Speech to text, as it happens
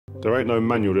There ain't no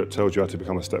manual that tells you how to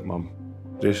become a stepmom.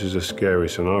 This is a scary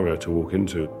scenario to walk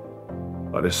into.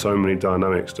 Like, there's so many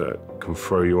dynamics that can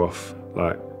throw you off.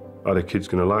 Like, are the kids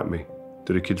gonna like me?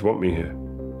 Do the kids want me here?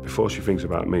 Before she thinks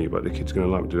about me, but the kids gonna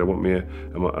like me. Do they want me here?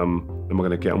 Am I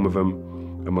gonna get on with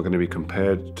them? Am I gonna be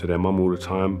compared to their mum all the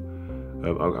time?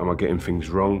 Am I getting things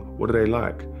wrong? What do they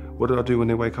like? What do I do when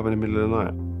they wake up in the middle of the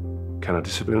night? Can I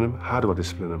discipline them? How do I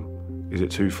discipline them? Is it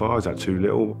too far? Is that too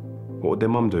little? What would their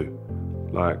mum do?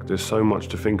 Like, there's so much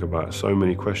to think about, so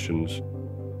many questions.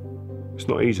 It's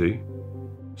not easy,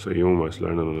 so you're almost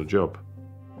learning on the job.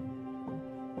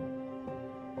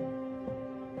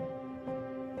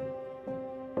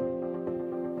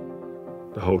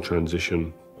 The whole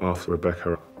transition after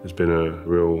Rebecca has been a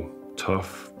real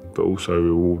tough, but also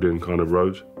rewarding kind of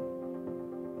road.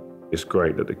 It's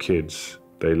great that the kids,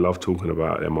 they love talking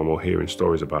about their mum or hearing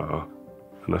stories about her,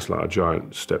 and that's like a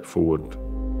giant step forward.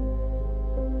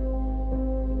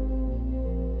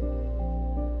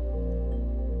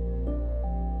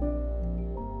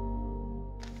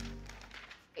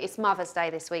 It's Mother's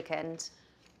Day this weekend.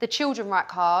 The children write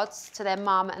cards to their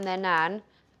mum and their nan.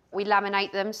 We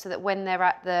laminate them so that when they're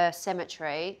at the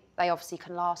cemetery, they obviously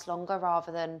can last longer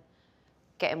rather than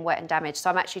getting wet and damaged. So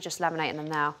I'm actually just laminating them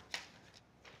now.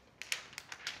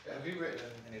 Have you written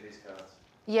any of these cards?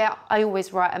 Yeah, I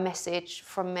always write a message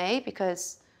from me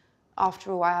because,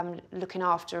 after all, I am looking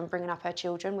after and bringing up her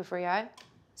children with Rio.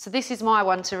 So this is my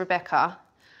one to Rebecca.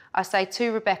 I say,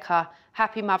 to Rebecca,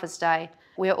 happy Mother's Day.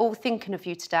 We are all thinking of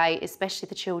you today, especially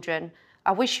the children.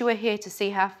 I wish you were here to see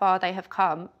how far they have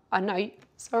come. I know,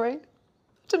 sorry. I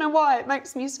don't know why, it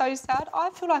makes me so sad. I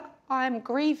feel like I am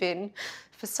grieving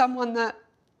for someone that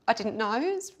I didn't know.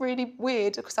 It's really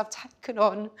weird because I've taken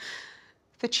on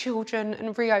the children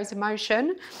and Rio's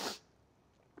emotion.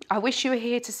 I wish you were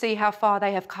here to see how far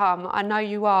they have come. I know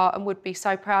you are and would be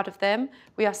so proud of them.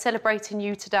 We are celebrating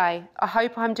you today. I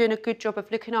hope I'm doing a good job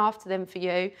of looking after them for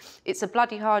you. It's a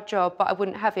bloody hard job, but I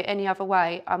wouldn't have it any other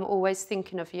way. I'm always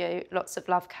thinking of you. Lots of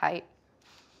love, Kate.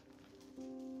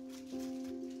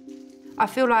 I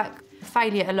feel like I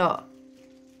failure a lot.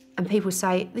 And people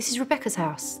say, this is Rebecca's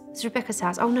house. This is Rebecca's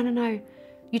house. Oh, no, no, no.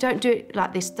 You don't do it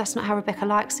like this. That's not how Rebecca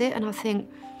likes it. And I think,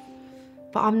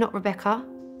 but I'm not Rebecca.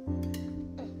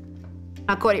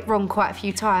 I got it wrong quite a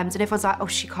few times, and everyone's like, oh,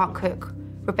 she can't cook.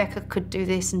 Rebecca could do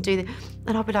this and do that.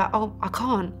 And I'll be like, oh, I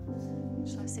can't.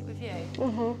 Shall I sit with you?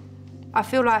 Mm-hmm. I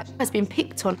feel like I've been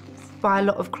picked on by a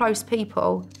lot of close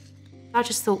people. I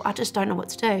just thought, I just don't know what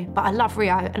to do. But I love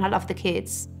Rio and I love the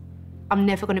kids. I'm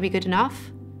never going to be good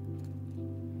enough.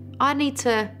 I need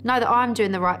to know that I'm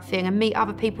doing the right thing and meet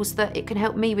other people so that it can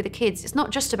help me with the kids. It's not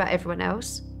just about everyone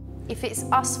else. If it's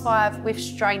us five with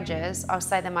strangers, I'll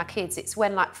say they're my kids. It's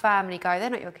when, like, family go, they're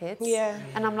not your kids. Yeah.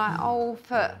 And I'm like, oh,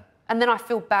 but... And then I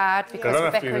feel bad because They don't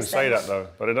Rebecca have to even is say there. that, though.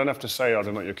 But they don't have to say, oh,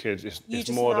 they're not your kids. It's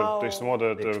more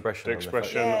the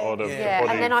expression or the body.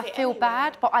 And then I feel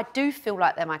bad, but I do feel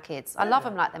like they're my kids. I love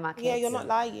them like they're my kids. Yeah, you're not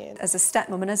lying. As a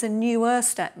stepmom and as a newer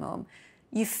stepmom,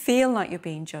 you feel like you're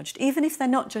being judged, even if they're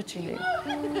not judging you.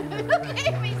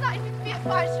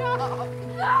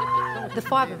 The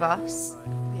five of us,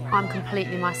 I'm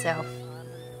completely myself.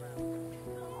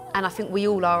 And I think we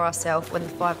all are ourselves when the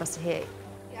five of us are here.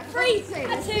 3,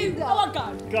 2, 1,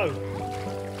 go. Go.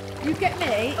 You get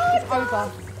me, it's over.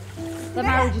 The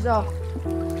marriage is off.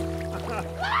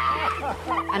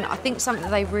 And I think something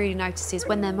that they really noticed is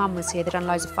when their mum was here, they'd done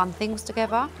loads of fun things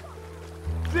together.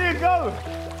 There you go.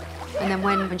 And then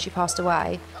when she passed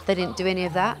away, they didn't do any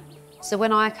of that. So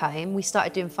when I came, we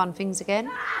started doing fun things again.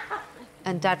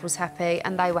 And Dad was happy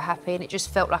and they were happy and it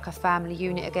just felt like a family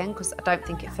unit again because I don't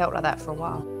think it felt like that for a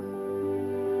while.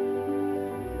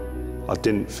 I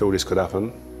didn't feel this could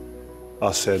happen.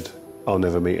 I said, I'll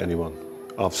never meet anyone.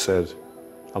 I've said,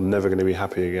 I'm never going to be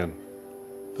happy again.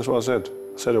 That's what I said.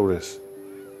 I said all this.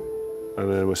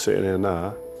 And then we're sitting here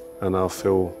now and I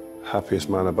feel happiest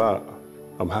man about.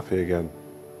 I'm happy again.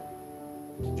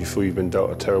 You feel you've been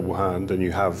dealt a terrible hand, and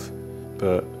you have,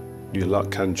 but your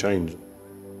luck can change.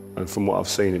 And from what I've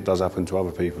seen, it does happen to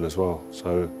other people as well.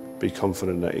 So be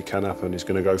confident that it can happen. It's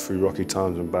going to go through rocky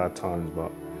times and bad times,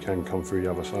 but it can come through the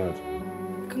other side.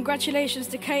 Congratulations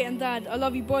to Kate and Dad. I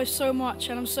love you boys so much,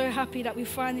 and I'm so happy that we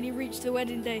finally reached the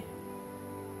wedding day.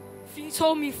 If you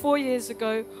told me 4 years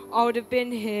ago I would have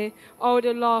been here, I would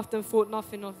have laughed and thought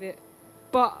nothing of it.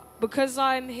 But because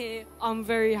I'm here, I'm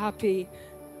very happy.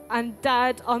 And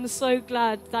Dad, I'm so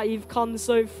glad that you've come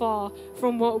so far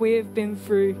from what we have been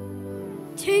through.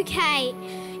 To Kate,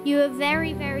 you are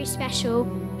very, very special.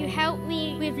 You help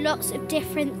me with lots of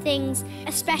different things,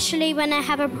 especially when I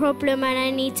have a problem and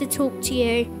I need to talk to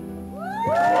you.